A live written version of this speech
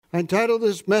I entitled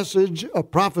this message, A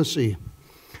Prophecy.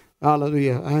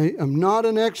 Hallelujah. I am not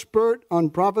an expert on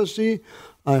prophecy.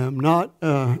 I am not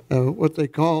what they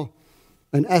call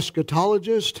an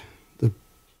eschatologist, the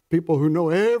people who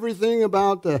know everything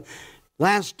about the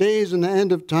last days and the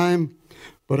end of time.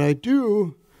 But I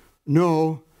do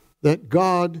know that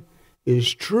God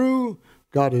is true,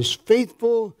 God is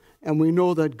faithful, and we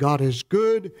know that God is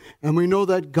good, and we know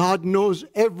that God knows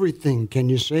everything. Can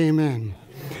you say amen?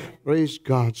 Praise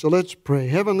God. So let's pray.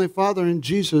 Heavenly Father, in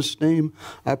Jesus' name,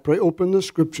 I pray, open the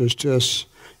scriptures to us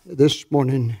this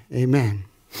morning. Amen.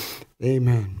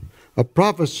 Amen. A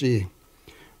prophecy.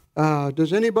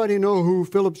 Does anybody know who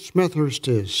Philip Smethurst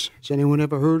is? Has anyone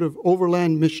ever heard of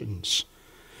Overland Missions?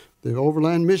 The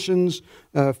Overland Missions,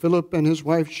 Philip and his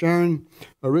wife Sharon,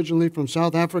 originally from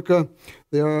South Africa.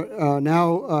 They are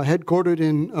now headquartered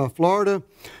in Florida.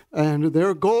 And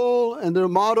their goal and their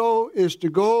motto is to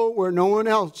go where no one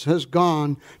else has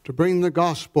gone to bring the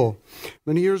gospel.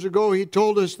 Many years ago, he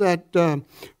told us that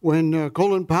when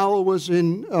Colin Powell was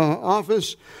in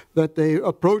office, that they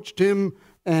approached him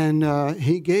and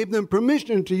he gave them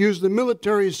permission to use the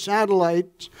military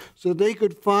satellites so they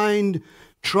could find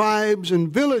tribes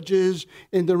and villages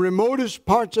in the remotest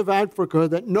parts of Africa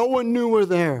that no one knew were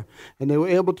there. And they were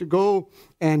able to go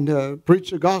and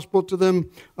preach the gospel to them.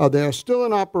 They are still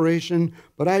in operation.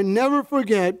 But I never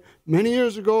forget, many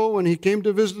years ago when he came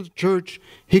to visit the church,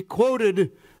 he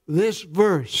quoted this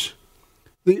verse.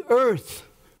 The earth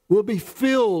will be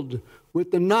filled with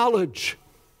the knowledge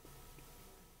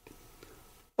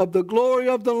of the glory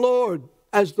of the Lord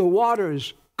as the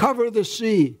waters cover the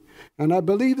sea. And I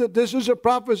believe that this is a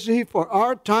prophecy for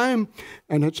our time,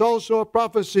 and it's also a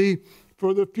prophecy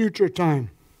for the future time.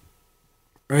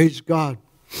 Praise God.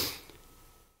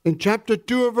 In chapter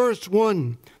 2 of verse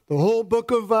 1, the whole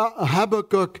book of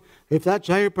Habakkuk, if that's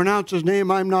how you pronounce his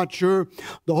name, I'm not sure.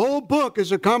 The whole book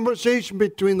is a conversation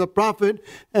between the prophet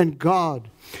and God.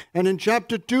 And in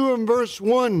chapter 2 and verse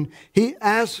 1, he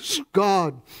asks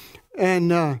God,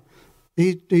 and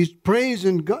he's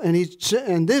praising God,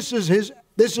 and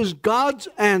this is God's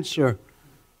answer.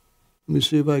 Let me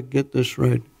see if I can get this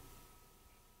right.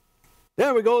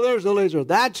 There we go. There's the laser.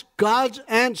 That's God's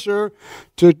answer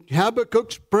to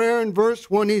Habakkuk's prayer in verse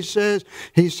 1. He says,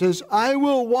 I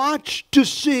will watch to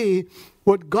see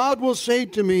what God will say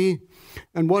to me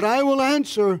and what I will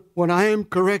answer when I am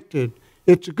corrected.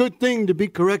 It's a good thing to be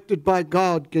corrected by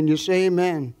God. Can you say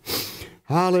amen?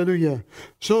 Hallelujah.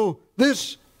 So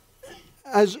this,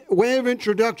 as a way of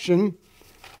introduction,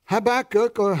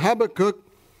 Habakkuk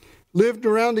lived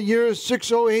around the years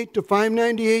 608 to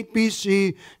 598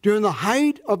 BC during the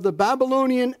height of the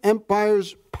Babylonian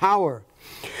Empire's power.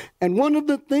 And one of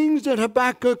the things that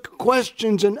Habakkuk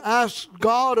questions and asks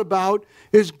God about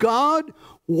is, God,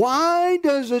 why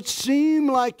does it seem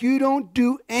like you don't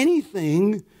do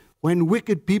anything when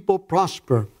wicked people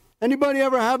prosper? Anybody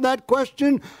ever have that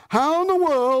question? How in the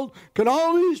world can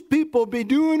all these people be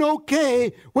doing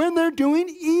okay when they're doing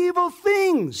evil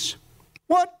things?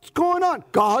 What's going on?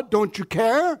 God, don't you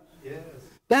care? Yes.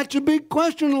 That's a big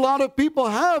question a lot of people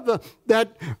have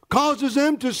that causes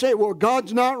them to say, well,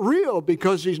 God's not real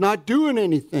because he's not doing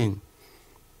anything.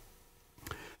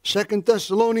 2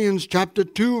 Thessalonians chapter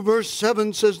 2 verse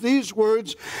 7 says these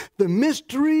words, the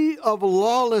mystery of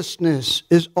lawlessness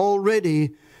is already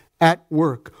at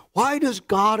work. Why does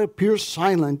God appear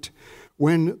silent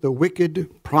when the wicked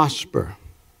prosper?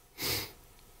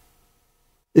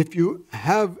 If you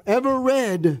have ever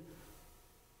read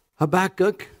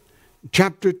Habakkuk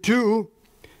chapter 2,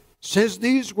 says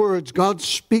these words, God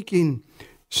speaking,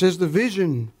 says the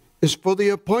vision is for the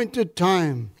appointed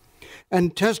time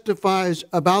and testifies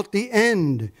about the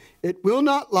end. It will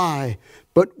not lie,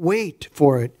 but wait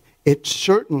for it. It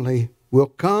certainly will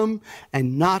come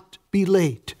and not be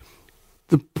late.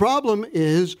 The problem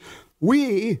is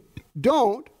we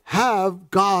don't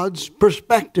have God's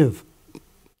perspective.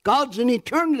 God's in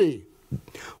eternity.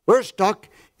 We're stuck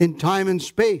in time and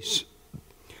space.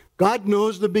 God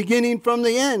knows the beginning from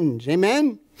the end.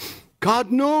 Amen?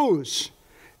 God knows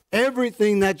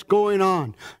everything that's going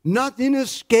on. Nothing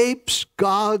escapes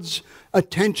God's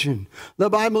attention. The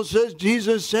Bible says,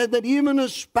 Jesus said that even a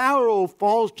sparrow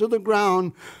falls to the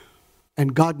ground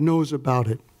and God knows about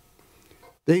it.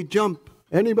 They jump.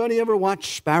 Anybody ever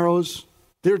watch sparrows?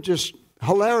 They're just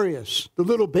hilarious. The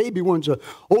little baby ones are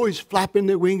always flapping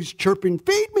their wings, chirping,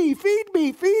 feed me, feed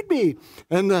me, feed me.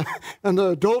 And the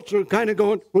adults are kind of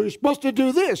going, well, you're supposed to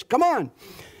do this. Come on.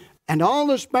 And all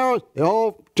the sparrows, they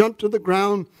all jump to the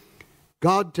ground.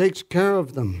 God takes care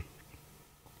of them.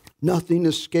 Nothing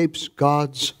escapes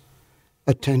God's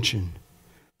attention.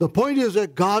 The point is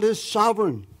that God is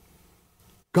sovereign.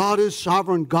 God is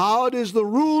sovereign. God is the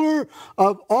ruler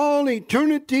of all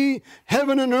eternity,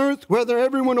 heaven and earth. Whether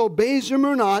everyone obeys him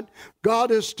or not,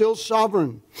 God is still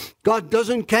sovereign. God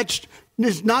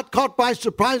is not caught by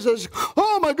surprise. As,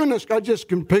 oh my goodness, I just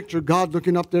can picture God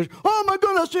looking up there. Oh my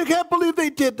goodness, I can't believe they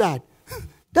did that.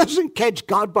 Doesn't catch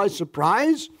God by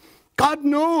surprise. God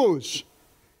knows.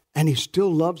 And he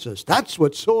still loves us. That's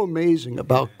what's so amazing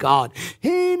about God.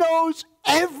 He knows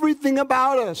everything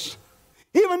about us.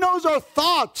 He even knows our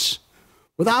thoughts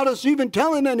without us even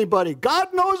telling anybody.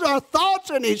 God knows our thoughts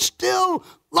and he still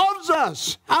loves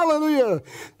us. Hallelujah.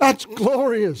 That's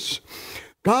glorious.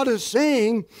 God is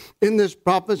saying in this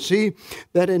prophecy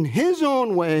that in his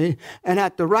own way and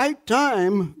at the right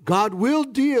time, God will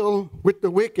deal with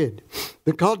the wicked.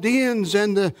 The Chaldeans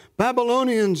and the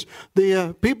Babylonians,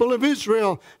 the people of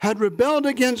Israel, had rebelled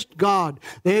against God.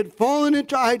 They had fallen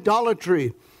into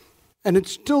idolatry. And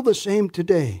it's still the same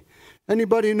today.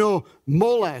 Anybody know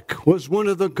Molech was one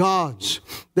of the gods?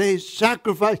 They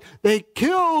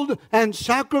killed and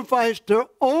sacrificed their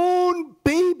own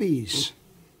babies.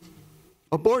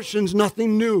 Abortion's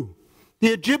nothing new. The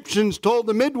Egyptians told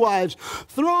the midwives,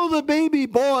 throw the baby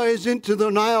boys into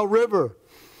the Nile River.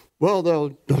 Well, they'll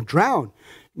drown.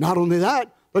 Not only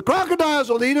that, the crocodiles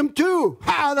will eat them too.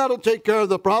 That'll take care of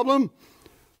the problem.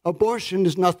 Abortion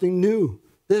is nothing new.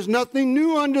 There's nothing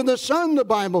new under the sun, the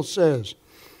Bible says.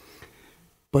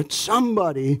 But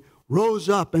somebody rose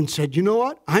up and said, you know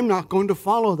what? I'm not going to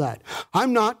follow that.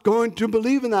 I'm not going to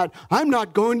believe in that. I'm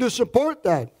not going to support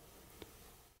that.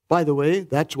 By the way,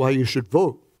 that's why you should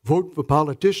vote. Vote for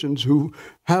politicians who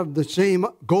have the same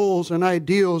goals and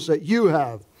ideals that you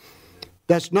have.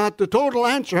 That's not the total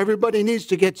answer. Everybody needs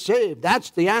to get saved. That's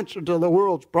the answer to the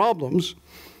world's problems.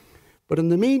 But in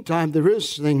the meantime, there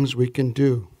is things we can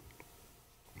do.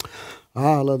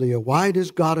 Hallelujah. Why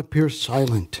does God appear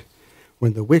silent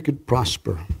when the wicked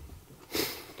prosper?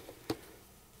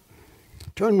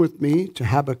 Turn with me to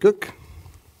Habakkuk.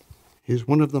 He's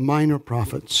one of the minor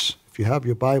prophets. If you have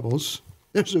your Bibles,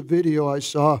 there's a video I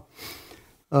saw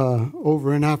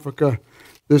over in Africa.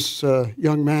 This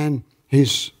young man,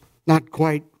 he's not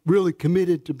quite really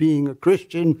committed to being a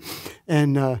Christian,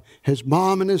 and his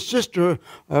mom and his sister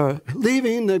are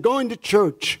leaving. They're going to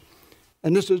church,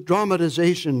 and this is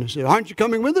dramatization. They say, aren't you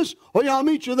coming with us? Oh yeah, I'll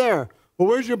meet you there. Well,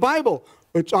 where's your Bible?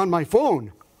 It's on my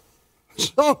phone.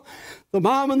 So the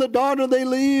mom and the daughter, they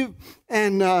leave,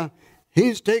 and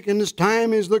he's taking his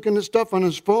time. He's looking at stuff on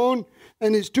his phone.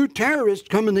 And these two terrorists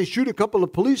come and they shoot a couple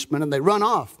of policemen and they run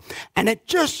off. And it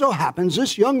just so happens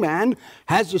this young man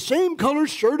has the same color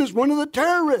shirt as one of the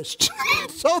terrorists.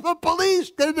 So the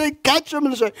police, they catch him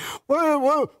and say,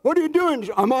 what are you doing?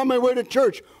 I'm on my way to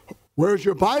church. Where's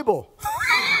your Bible?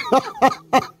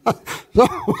 So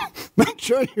make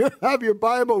sure you have your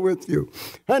Bible with you.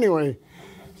 Anyway,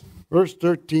 verse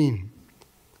 13.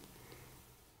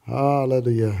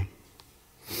 Hallelujah.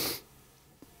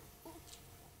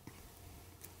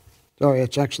 Sorry,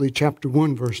 it's actually chapter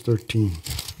 1, verse 13.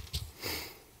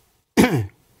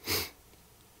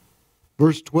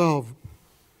 Verse 12,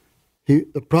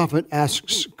 the prophet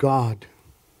asks God,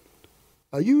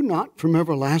 are you not from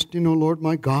everlasting, O Lord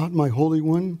my God, my Holy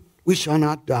One? We shall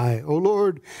not die. O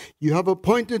Lord, you have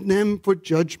appointed them for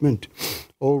judgment.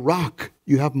 O Rock,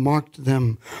 you have marked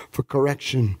them for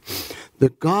correction.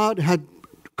 That God had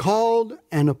called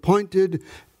and appointed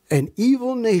an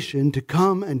evil nation to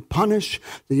come and punish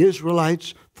the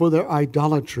Israelites for their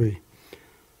idolatry.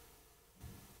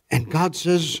 And God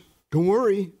says, don't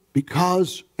worry,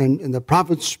 because, and the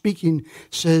prophet speaking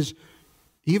says,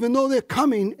 even though they're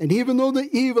coming, and even though they're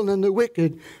evil and the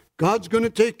wicked, God's going to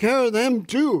take care of them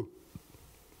too.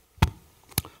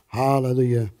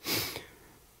 Hallelujah.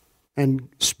 And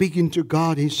speaking to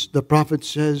God, the prophet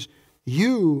says,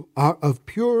 you are of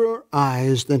purer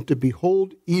eyes than to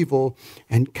behold evil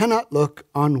and cannot look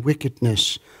on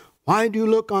wickedness. Why do you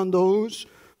look on those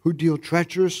who deal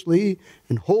treacherously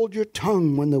and hold your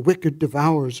tongue when the wicked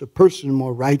devours a person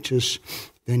more righteous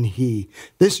than he?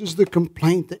 This is the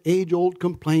complaint, the age-old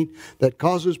complaint that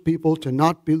causes people to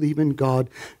not believe in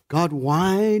God. God,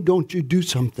 why don't you do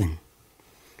something?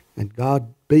 And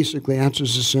God basically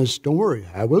answers and says, don't worry,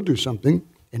 I will do something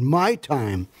in my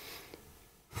time.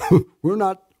 We're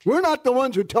not the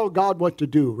ones who tell God what to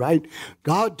do, right?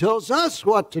 God tells us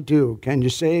what to do. Can you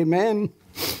say amen?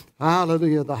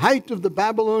 Hallelujah. The height of the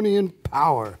Babylonian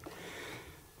power.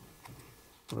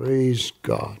 Praise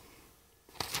God.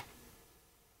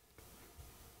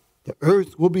 The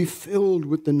earth will be filled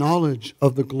with the knowledge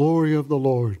of the glory of the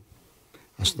Lord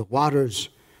as the waters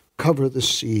cover the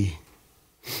sea.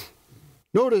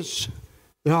 Notice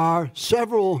there are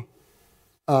several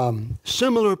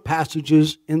similar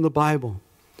passages in the Bible.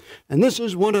 And this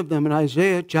is one of them in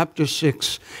Isaiah chapter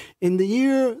 6. In the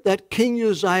year that King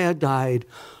Uzziah died,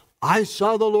 I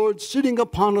saw the Lord sitting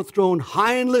upon a throne,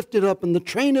 high and lifted up, and the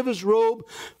train of his robe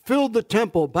filled the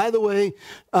temple. By the way,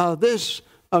 this,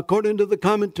 according to the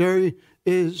commentary,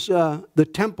 is the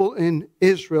temple in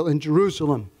Israel, in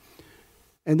Jerusalem.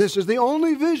 And this is the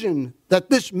only vision that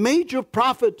this major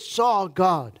prophet saw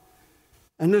God.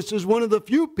 And this is one of the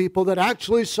few people that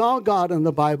actually saw God in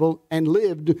the Bible and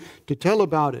lived to tell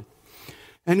about it.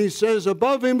 And he says,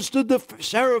 above him stood the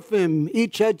seraphim.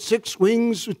 Each had 6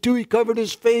 wings. 2 he covered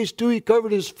his face, 2 he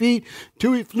covered his feet,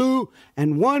 2 he flew.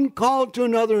 And one called to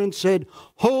another and said,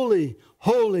 Holy,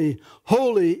 holy,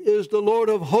 holy is the Lord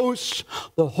of hosts.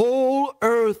 The whole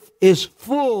earth is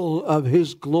full of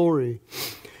his glory.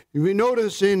 We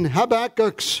notice in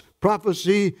Habakkuk's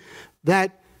prophecy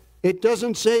that it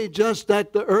doesn't say just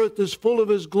that the earth is full of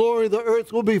his glory. The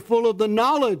earth will be full of the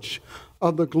knowledge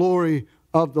of the glory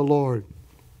of the Lord.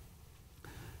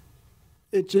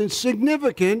 It's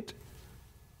insignificant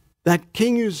that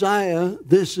King Uzziah,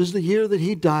 this is the year that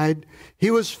he died,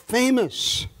 he was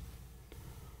famous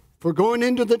for going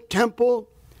into the temple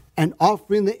and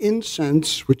offering the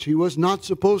incense, which he was not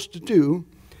supposed to do.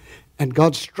 And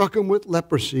God struck him with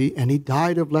leprosy, and he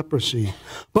died of leprosy.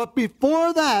 But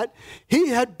before that, he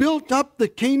had built up the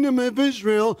kingdom of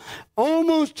Israel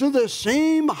almost to the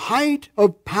same height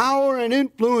of power and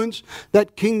influence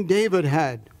that King David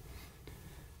had.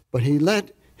 But he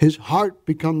let his heart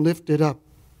become lifted up,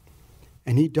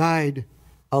 and he died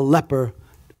a leper,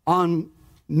 on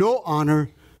no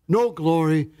honor, no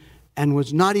glory, and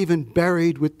was not even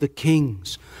buried with the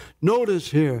kings. Notice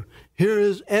here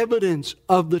is evidence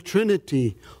of the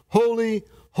Trinity. Holy,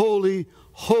 holy,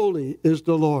 holy is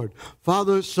the Lord,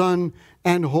 Father, Son,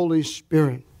 and Holy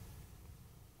Spirit.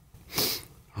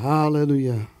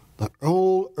 Hallelujah. The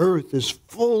whole earth is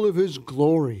full of his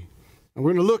glory. And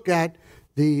we're going to look at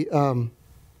the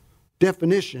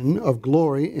definition of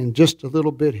glory in just a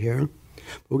little bit here.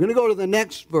 We're going to go to the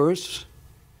next verse.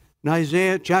 In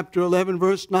Isaiah chapter 11,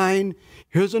 verse 9,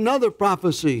 here's another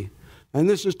prophecy. And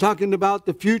this is talking about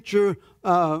the future.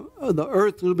 The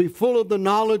earth will be full of the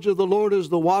knowledge of the Lord as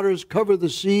the waters cover the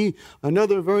sea.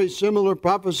 Another very similar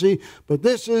prophecy. But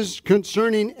this is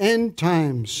concerning end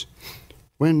times,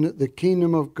 when the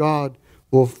kingdom of God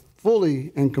will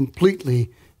fully and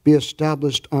completely be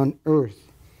established on earth.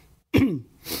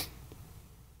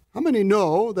 How many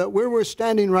know that where we're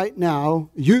standing right now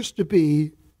used to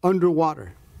be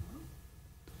underwater?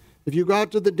 If you go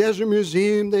out to the Desert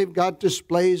Museum, they've got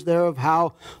displays there of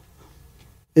how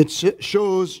it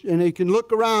shows, and you can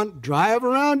look around, drive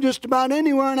around just about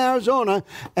anywhere in Arizona,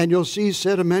 and you'll see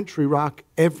sedimentary rock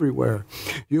everywhere.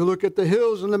 You look at the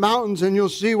hills and the mountains, and you'll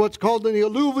see what's called the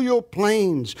alluvial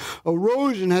plains.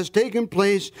 Erosion has taken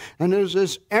place, and there's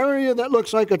this area that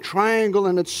looks like a triangle,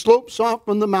 and it slopes off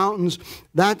from the mountains.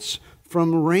 That's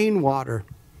from rainwater.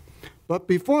 But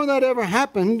before that ever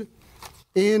happened,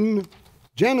 in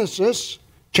Genesis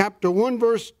chapter 1,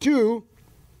 verse 2,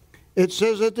 it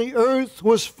says that the earth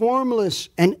was formless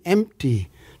and empty.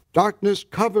 Darkness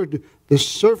covered the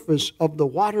surface of the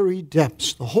watery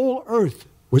depths. The whole earth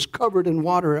was covered in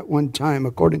water at one time,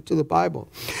 according to the Bible.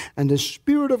 And the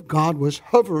Spirit of God was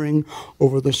hovering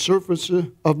over the surface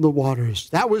of the waters.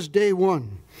 That was day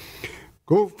 1.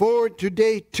 Go forward to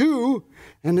day 2,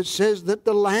 and it says that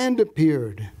the land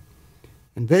appeared,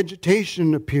 and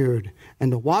vegetation appeared,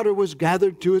 and the water was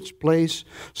gathered to its place,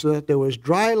 so that there was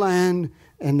dry land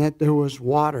and that there was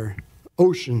water,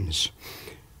 oceans.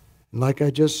 And like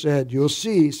I just said, you'll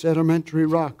see sedimentary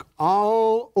rock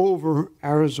all over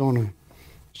Arizona.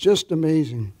 It's just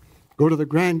amazing. Go to the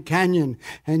Grand Canyon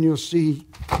and you'll see...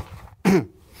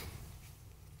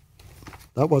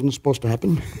 That wasn't supposed to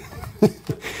happen.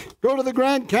 Go to the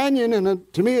Grand Canyon,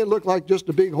 and to me it looked like just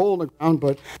a big hole in the ground,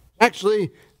 but actually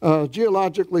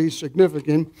geologically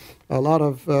significant. A lot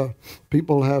of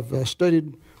people have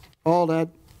studied all that,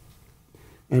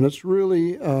 and it's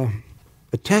really a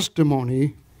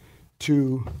testimony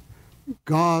to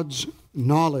God's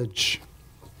knowledge.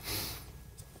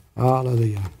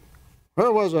 Hallelujah.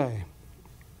 Where was I?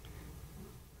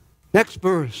 Next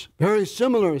verse, very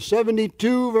similar,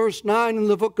 72 verse 9 in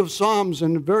the book of Psalms.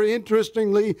 And very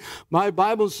interestingly, my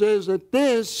Bible says that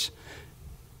this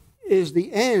is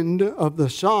the end of the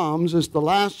Psalms. It's the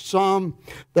last psalm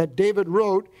that David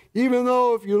wrote, even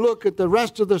though if you look at the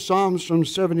rest of the Psalms from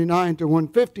 79 to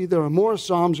 150, there are more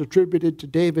psalms attributed to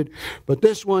David. But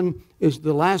this one is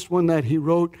the last one that he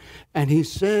wrote. And he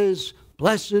says,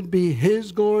 blessed be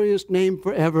his glorious name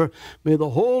forever. May the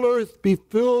whole earth be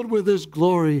filled with his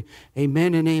glory.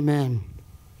 Amen and amen.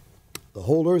 The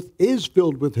whole earth is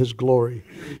filled with His glory.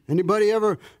 Anybody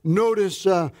ever notice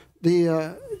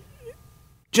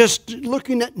just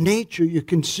looking at nature, you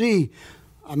can see,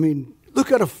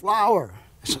 look at a flower.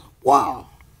 It's like, wow,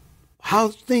 how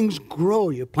things grow.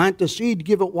 You plant the seed,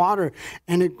 give it water,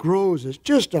 and it grows. It's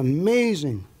just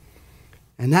amazing.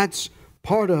 And that's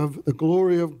part of the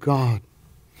glory of God.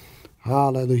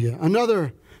 Hallelujah.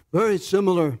 Another very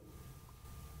similar,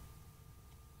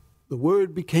 the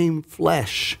Word became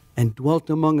flesh and dwelt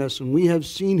among us, and we have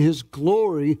seen His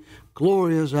glory,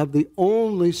 glory as of the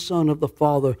only Son of the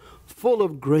Father, full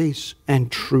of grace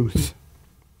and truth.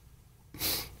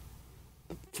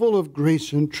 Full of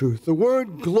grace and truth. The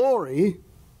word glory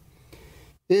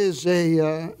is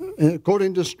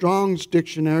according to Strong's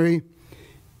dictionary,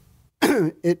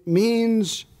 it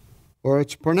means, or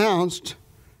it's pronounced,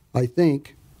 I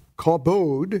think,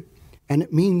 kabod, and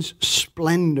it means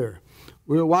splendor.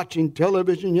 We were watching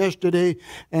television yesterday,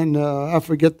 and I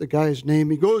forget the guy's name.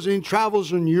 He goes and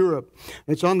travels in Europe.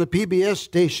 It's on the PBS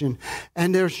station,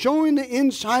 and they're showing the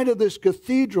inside of this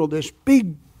cathedral, this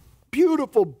big,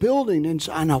 beautiful building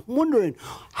inside. And I'm wondering,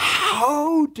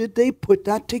 how did they put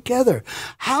that together?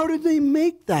 How did they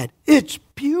make that? It's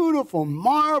beautiful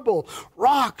marble,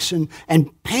 rocks, and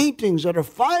paintings that are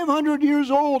 500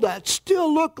 years old that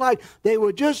still look like they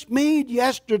were just made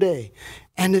yesterday.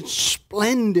 And it's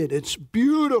splendid. It's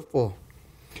beautiful.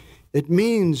 It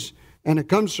means, and it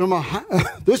comes from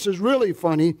this is really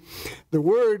funny. The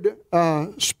word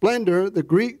splendor,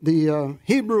 the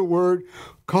Hebrew word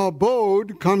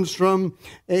kabod, comes from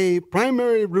a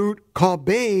primary root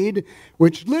kabed,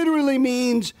 which literally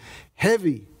means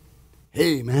heavy.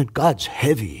 Hey man, God's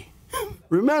heavy.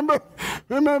 Remember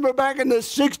back in the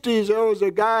 60s, there was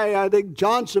a guy, I think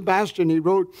John Sebastian, he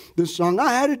wrote this song,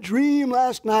 I had a dream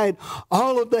last night,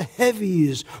 all of the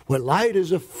heavies were light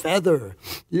as a feather,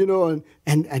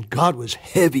 and God was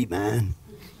heavy, man.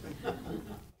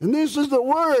 And this is the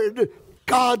word,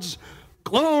 God's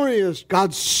glorious,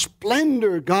 God's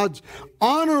splendor, God's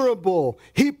honorable.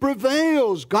 He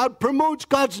prevails, God promotes,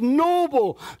 God's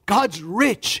noble, God's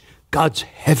rich, God's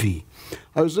heavy.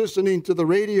 I was listening to the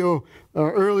radio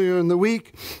earlier in the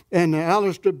week, and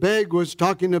Alistair Begg was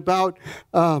talking about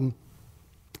when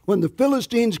the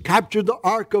Philistines captured the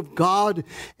Ark of God,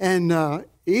 and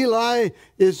Eli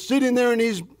is sitting there, and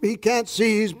he can't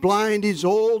see, he's blind, he's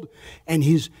old, and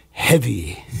he's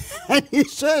heavy. And he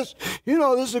says,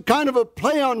 this is kind of a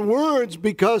play on words,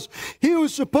 because he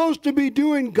was supposed to be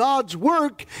doing God's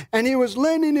work, and he was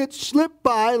letting it slip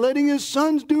by, letting his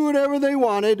sons do whatever they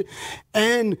wanted,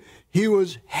 and he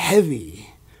was heavy.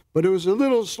 But it was a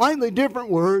little slightly different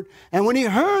word. And when he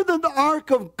heard that the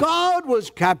ark of God was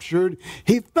captured,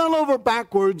 he fell over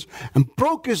backwards and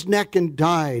broke his neck and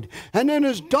died. And then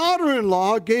his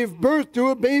daughter-in-law gave birth to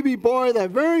a baby boy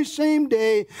that very same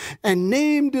day and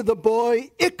named the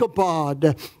boy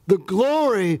Ichabod. The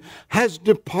glory has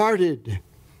departed.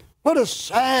 What a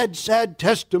sad, sad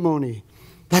testimony.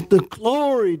 That the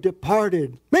glory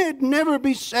departed. May it never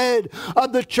be said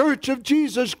of the church of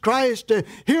Jesus Christ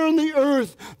here on the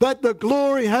earth that the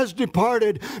glory has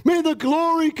departed. May the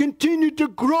glory continue to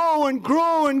grow and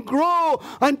grow and grow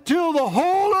until the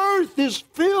whole earth is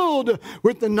filled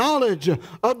with the knowledge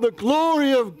of the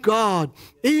glory of God,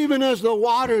 even as the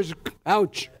waters,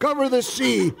 cover the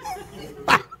sea.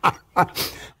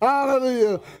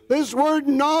 Hallelujah. This word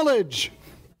knowledge.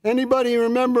 Anybody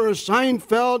remember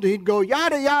Seinfeld? He'd go,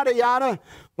 yada, yada, yada.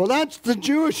 Well, that's the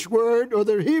Jewish word or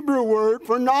the Hebrew word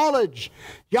for knowledge.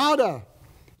 Yada.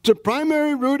 It's a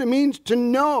primary root. It means to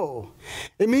know.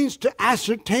 It means to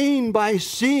ascertain by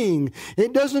seeing.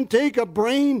 It doesn't take a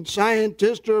brain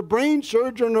scientist or a brain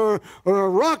surgeon or a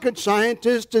rocket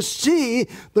scientist to see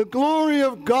the glory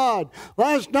of God.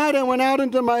 Last night I went out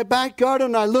into my backyard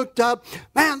and I looked up.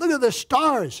 Man, look at the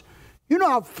stars. You know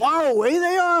how far away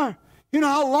they are? You know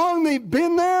how long they've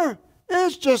been there?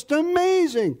 It's just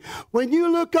amazing. When you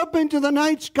look up into the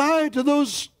night sky to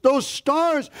those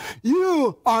stars,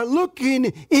 you are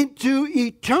looking into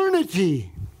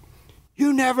eternity.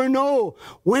 You never know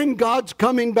when God's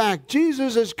coming back.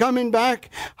 Jesus is coming back.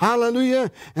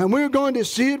 Hallelujah. And we're going to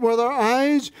see it with our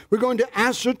eyes. We're going to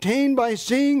ascertain by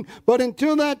seeing. But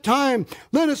until that time,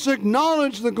 let us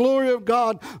acknowledge the glory of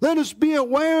God. Let us be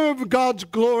aware of God's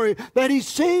glory, that He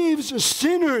saves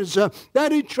sinners,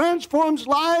 that He transforms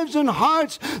lives and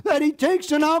hearts, that He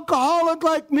takes an alcoholic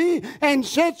like me and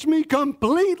sets me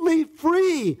completely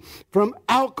free from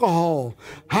alcohol.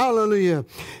 Hallelujah.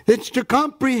 It's to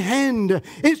comprehend.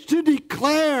 It's to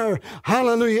declare,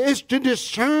 hallelujah. It's to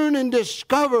discern and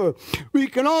discover. We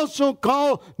can also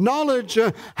call knowledge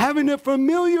having a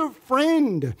familiar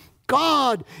friend.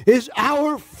 God is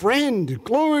our friend.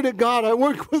 Glory to God. I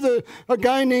worked with a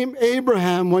guy named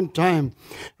Abraham one time,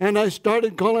 and I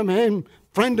started calling him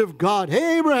friend of God.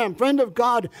 Hey, Abraham, friend of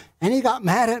God. And he got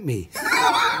mad at me.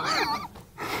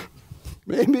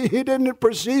 Maybe he didn't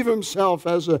perceive himself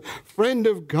as a friend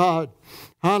of God.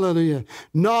 Hallelujah.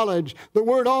 Knowledge. The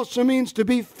word also means to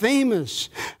be famous.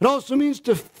 It also means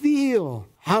to feel.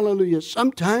 Hallelujah.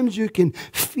 Sometimes you can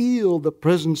feel the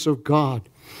presence of God.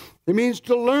 It means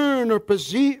to learn or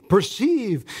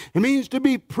perceive. It means to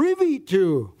be privy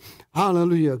to.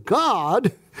 Hallelujah.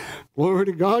 God, glory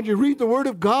to God. You read the word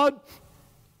of God,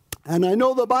 and I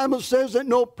know the Bible says that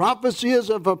no prophecy is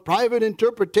of a private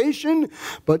interpretation,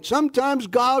 but sometimes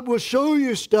God will show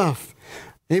you stuff.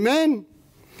 Amen?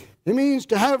 It means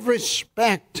to have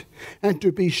respect and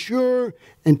to be sure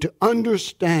and to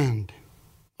understand.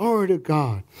 Glory to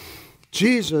God.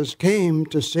 Jesus came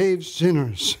to save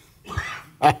sinners.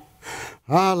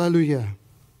 Hallelujah.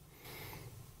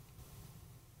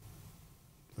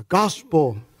 The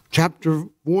Gospel, chapter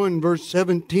 1, verse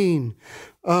 17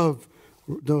 of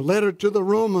the letter to the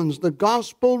Romans, the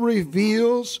Gospel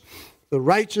reveals the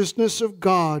righteousness of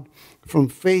God from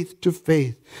faith to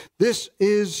faith. This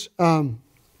is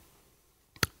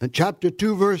chapter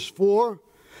 2, verse 4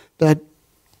 that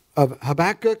of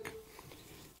Habakkuk.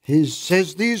 He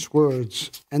says these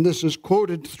words, and this is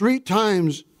quoted 3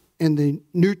 times in the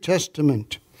New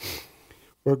Testament,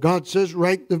 where God says,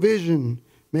 write the vision,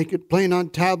 make it plain on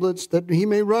tablets, that he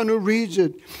may run who reads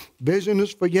it. Vision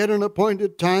is for yet an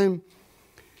appointed time.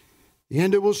 The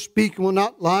end it will speak and will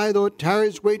not lie, though it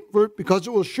tarries, wait for it, because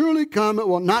it will surely come, it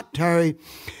will not tarry.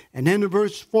 And then in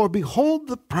verse 4, behold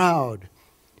the proud.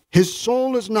 His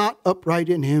soul is not upright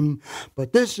in him.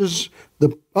 But this is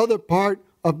the other part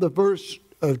of the verse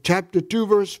of chapter 2,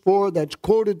 verse 4, that's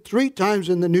quoted 3 times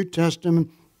in the New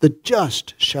Testament. The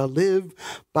just shall live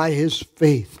by his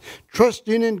faith.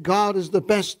 Trusting in God is the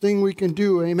best thing we can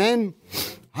do. Amen?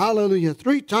 Hallelujah.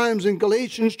 3 times in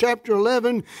Galatians chapter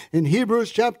 11, in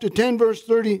Hebrews chapter 10, verse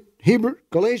 30,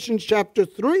 Galatians chapter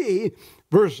 3,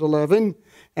 verse 11,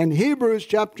 and Hebrews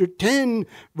chapter 10,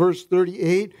 verse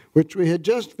 38, which we had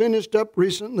just finished up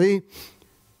recently.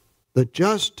 The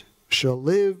just shall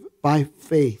live by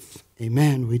faith.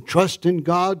 Amen. We trust in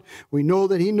God. We know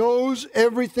that he knows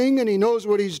everything and he knows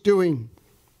what he's doing.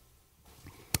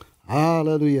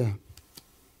 Hallelujah.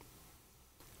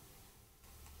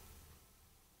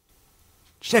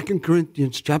 2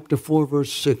 Corinthians chapter 4,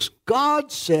 verse 6.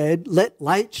 God said, let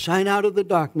light shine out of the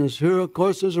darkness. Here, of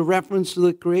course, is a reference to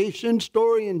the creation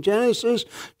story in Genesis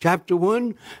chapter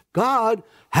 1. God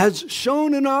has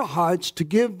shown in our hearts to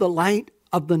give the light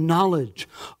of the knowledge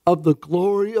of the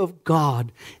glory of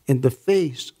God in the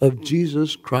face of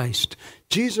Jesus Christ.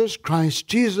 Jesus Christ,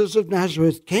 Jesus of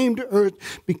Nazareth, came to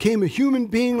earth, became a human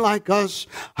being like us,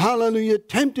 hallelujah,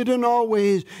 tempted in all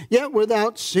ways, yet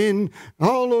without sin.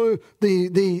 Although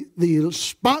the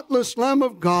spotless Lamb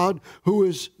of God, who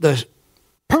is the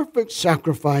perfect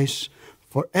sacrifice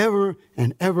forever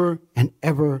and ever and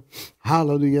ever.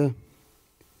 Hallelujah.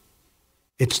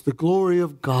 It's the glory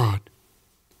of God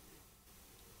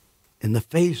in the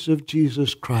face of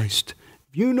Jesus Christ.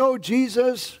 If you know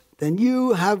Jesus, then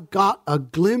you have got a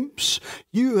glimpse,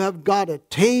 you have got a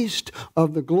taste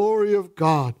of the glory of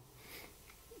God.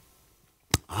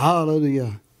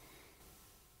 Hallelujah.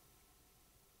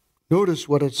 Notice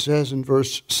what it says in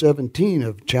verse 17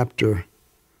 of chapter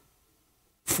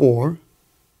 4.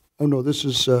 Oh no, this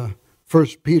is 1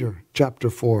 Peter chapter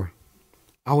 4.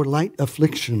 Our light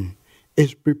affliction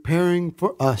is preparing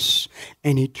for us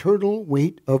an eternal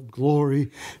weight of glory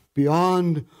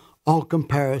beyond all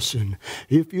comparison.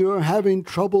 If you're having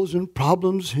troubles and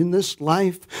problems in this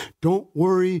life, don't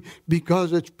worry,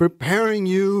 because it's preparing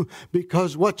you,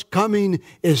 because what's coming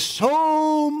is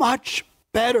so much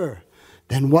better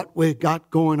than what we've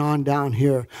got going on down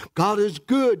here. God is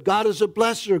good. God is a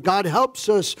blesser. God helps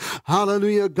us.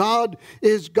 Hallelujah. God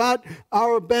has got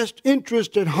our best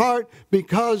interest at heart,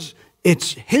 because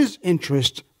it's his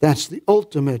interest that's the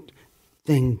ultimate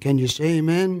thing. Can you say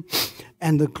amen?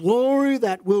 And the glory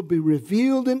that will be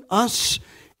revealed in us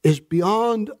is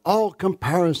beyond all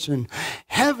comparison.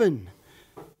 Heaven,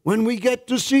 when we get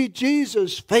to see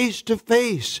Jesus face to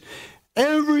face,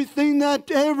 everything that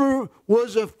ever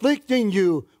was afflicting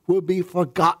you will be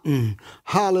forgotten.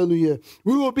 Hallelujah.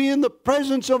 We will be in the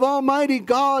presence of Almighty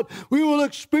God. We will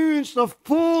experience the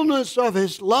fullness of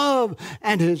his love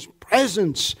and his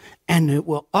presence, and it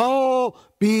will all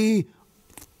be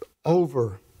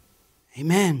over.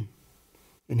 Amen.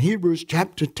 In Hebrews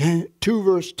chapter 2,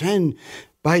 verse 10,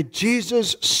 by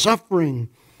Jesus' suffering,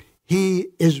 he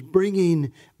is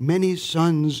bringing many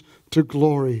sons to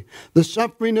glory. The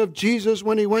suffering of Jesus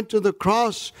when he went to the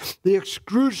cross, the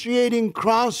excruciating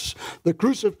cross, the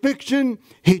crucifixion,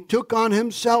 he took on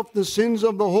himself the sins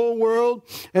of the whole world.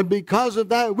 And because of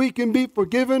that, we can be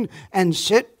forgiven and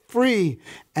set free.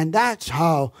 And that's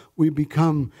how we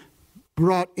become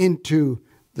brought into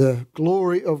the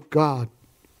glory of God.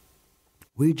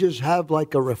 We just have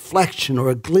like a reflection or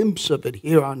a glimpse of it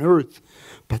here on earth.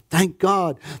 But thank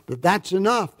God that that's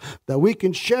enough, that we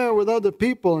can share with other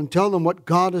people and tell them what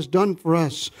God has done for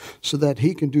us so that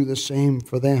he can do the same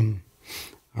for them.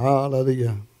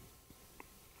 Hallelujah.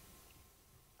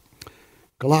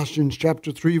 Colossians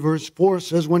chapter 3 verse 4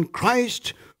 says, when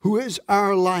Christ, who is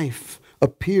our life,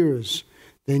 appears,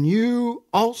 then you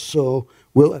also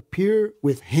will appear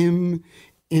with him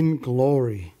in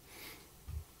glory.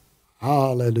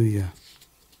 Hallelujah.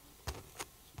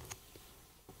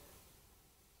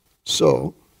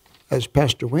 So, as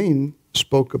Pastor Wayne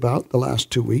spoke about the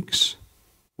last 2 weeks,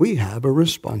 we have a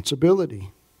responsibility.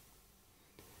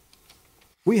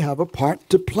 We have a part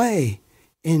to play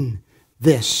in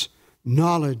this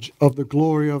knowledge of the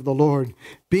glory of the Lord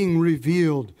being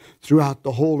revealed throughout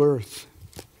the whole earth,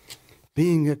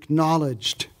 being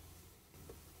acknowledged.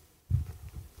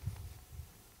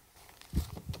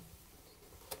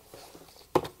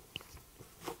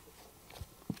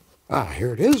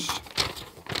 Here it is.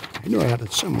 I knew I had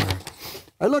it somewhere.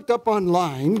 I looked up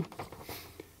online.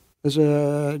 There's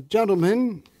a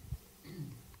gentleman.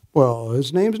 Well,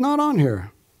 his name's not on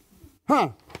here.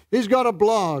 He's got a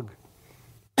blog.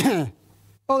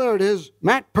 Oh, there it is.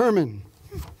 Matt Perman.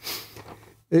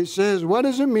 It says, what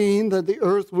does it mean that the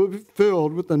earth will be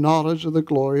filled with the knowledge of the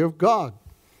glory of God?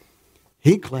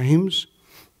 He claims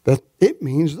that it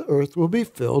means the earth will be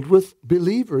filled with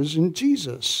believers in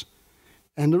Jesus.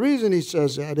 And the reason he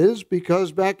says that is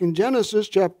because back in Genesis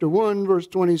chapter 1, verse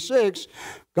 26,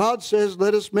 God says,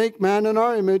 let us make man in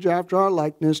our image after our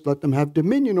likeness. Let them have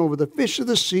dominion over the fish of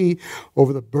the sea,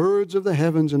 over the birds of the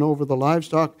heavens, and over the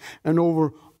livestock, and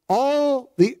over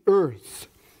all the earth,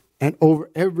 and over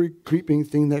every creeping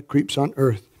thing that creeps on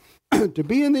earth. To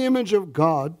be in the image of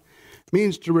God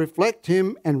means to reflect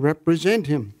him and represent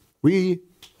him. We,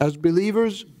 as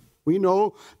believers, we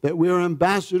know that we're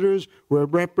ambassadors, we're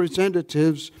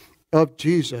representatives of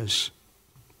Jesus.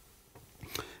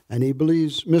 And he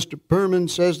believes, Mr. Perman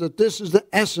says that this is the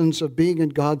essence of being in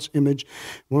God's image.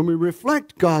 When we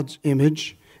reflect God's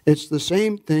image, it's the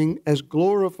same thing as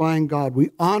glorifying God. We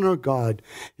honor God.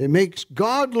 It makes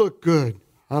God look good.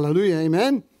 Hallelujah,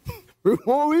 amen? We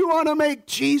want to make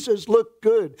Jesus look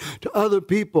good to other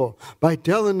people by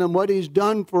telling them what he's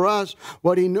done for us,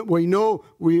 what we know.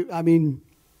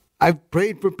 I've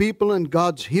prayed for people and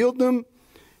God's healed them.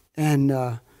 And,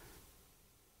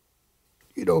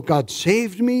 God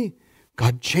saved me.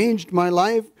 God changed my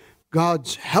life.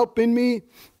 God's helping me.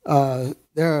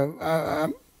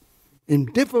 In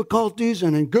difficulties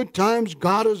and in good times,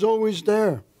 God is always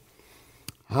there.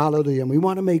 Hallelujah. And we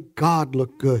want to make God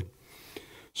look good.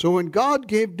 So when God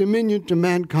gave dominion to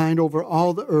mankind over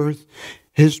all the earth,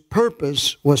 his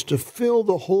purpose was to fill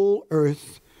the whole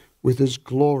earth with his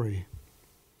glory.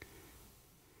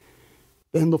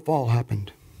 Then the fall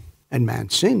happened, and man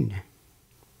sinned.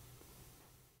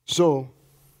 So,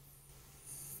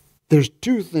 there's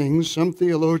two things. Some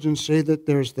theologians say that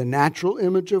there's the natural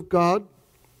image of God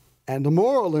and the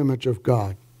moral image of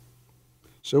God.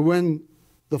 So when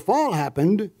the fall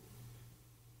happened,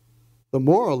 the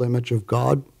moral image of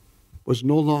God was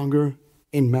no longer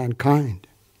in mankind.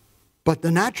 But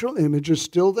the natural image is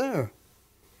still there.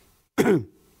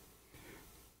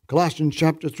 Colossians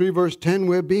chapter 3, verse 10,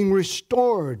 we're being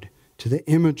restored to the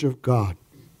image of God.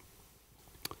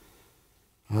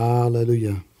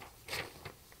 Hallelujah.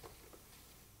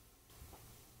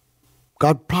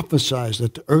 God prophesies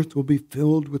that the earth will be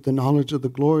filled with the knowledge of the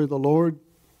glory of the Lord.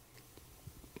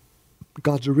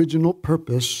 God's original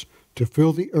purpose to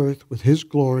fill the earth with his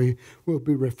glory will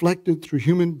be reflected through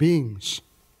human beings.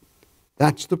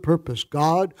 That's the purpose.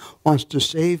 God wants to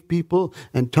save people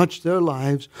and touch their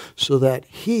lives so that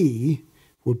he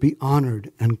will be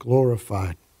honored and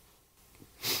glorified.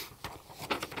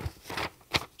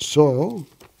 So,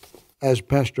 as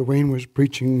Pastor Wayne was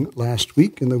preaching last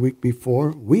week and the week before,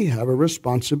 we have a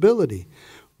responsibility.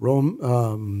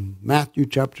 Matthew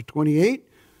chapter 28,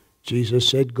 Jesus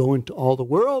said, go into all the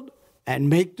world and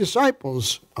make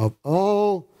disciples of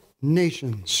all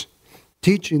nations,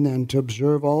 teaching them to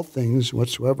observe all things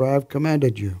whatsoever I have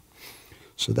commanded you.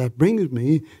 So that brings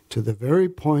me to the very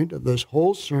point of this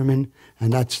whole sermon,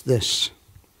 and that's this.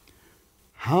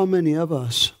 How many of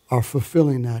us are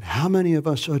fulfilling that? How many of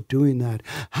us are doing that?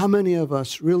 How many of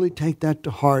us really take that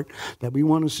to heart, that we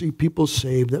want to see people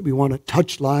saved, that we want to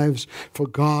touch lives for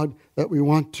God, that we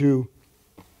want to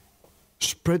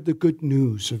spread the good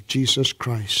news of Jesus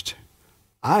Christ?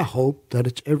 I hope that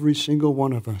it's every single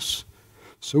one of us.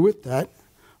 So with that,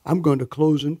 I'm going to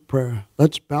close in prayer.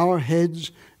 Let's bow our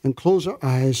heads and close our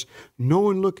eyes. No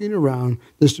one looking around.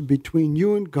 This is between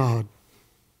you and God.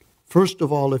 First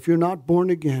of all, if you're not born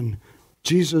again,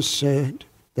 Jesus said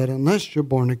that unless you're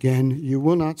born again, you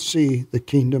will not see the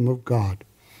kingdom of God.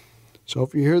 So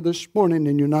if you're here this morning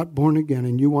and you're not born again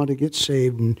and you want to get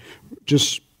saved, and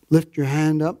just lift your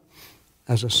hand up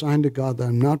as a sign to God that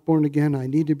I'm not born again, I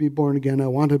need to be born again, I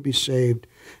want to be saved.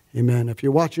 Amen. If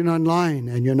you're watching online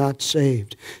and you're not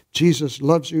saved, Jesus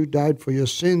loves you, died for your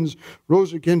sins,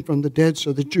 rose again from the dead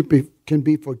so that you can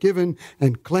be forgiven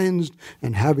and cleansed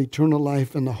and have eternal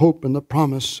life and the hope and the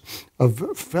promise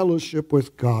of fellowship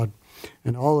with God.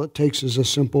 And all it takes is a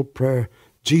simple prayer.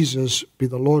 Jesus, be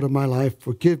the Lord of my life.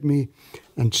 Forgive me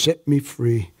and set me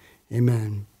free.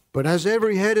 Amen. But as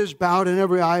every head is bowed and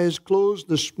every eye is closed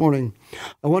this morning,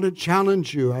 I want to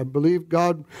challenge you. I believe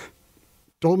God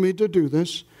told me to do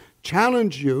this.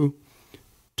 Challenge you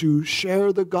to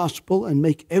share the gospel and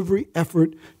make every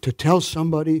effort to tell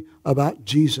somebody about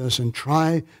Jesus and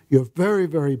try your very,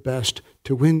 very best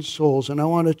to win souls. And I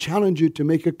want to challenge you to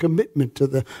make a commitment to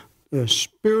the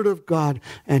Spirit of God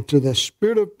and to the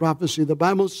spirit of prophecy. The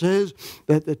Bible says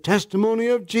that the testimony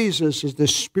of Jesus is the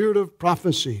spirit of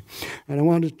prophecy. And I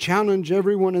want to challenge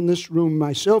everyone in this room,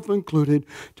 myself included,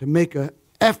 to make an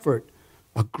effort,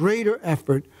 a greater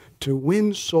effort, to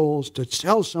win souls, to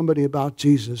tell somebody about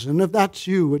Jesus. And if that's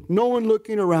you, with no one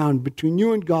looking around, between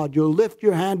you and God, you'll lift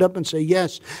your hand up and say,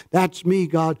 yes, that's me,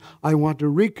 God. I want to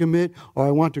recommit, or I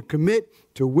want to commit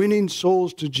to winning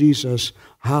souls to Jesus.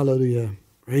 Hallelujah.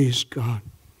 Praise God.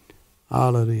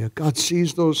 Hallelujah. God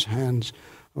sees those hands.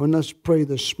 And let's pray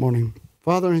this morning.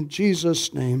 Father, in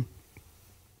Jesus' name,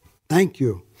 thank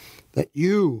you that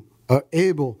you are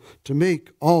able to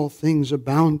make all things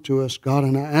abound to us, God.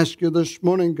 And I ask you this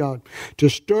morning, God, to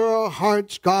stir our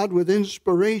hearts, God, with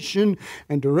inspiration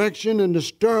and direction, and to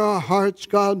stir our hearts,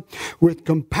 God, with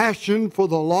compassion for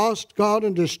the lost, God,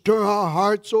 and to stir our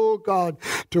hearts, oh God,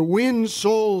 to win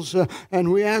souls. And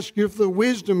we ask you for the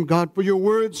wisdom, God, for your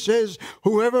word says,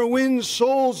 whoever wins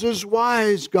souls is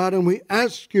wise, God. And we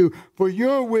ask you for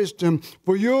your wisdom,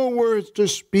 for your words to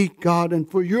speak, God, and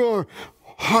for your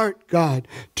heart, God,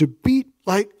 to beat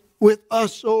like with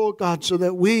us, oh God, so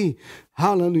that we,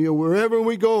 hallelujah, wherever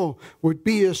we go, would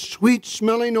be a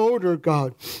sweet-smelling odor,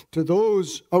 God, to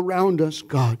those around us,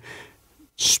 God.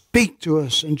 Speak to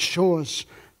us and show us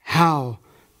how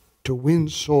to win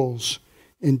souls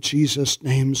in Jesus'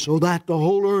 name, so that the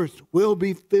whole earth will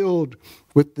be filled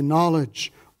with the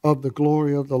knowledge of the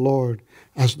glory of the Lord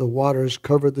as the waters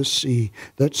cover the sea,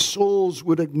 that souls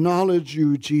would acknowledge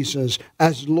you, Jesus,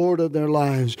 as Lord of their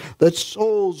lives, that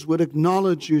souls would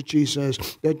acknowledge you, Jesus,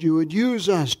 that you would use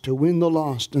us to win the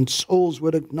lost, and souls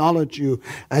would acknowledge you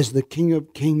as the King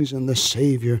of Kings and the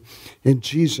Savior. In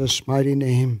Jesus' mighty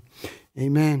name,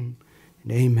 amen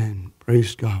and amen.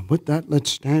 Praise God. With that,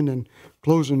 let's stand and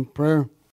close in prayer.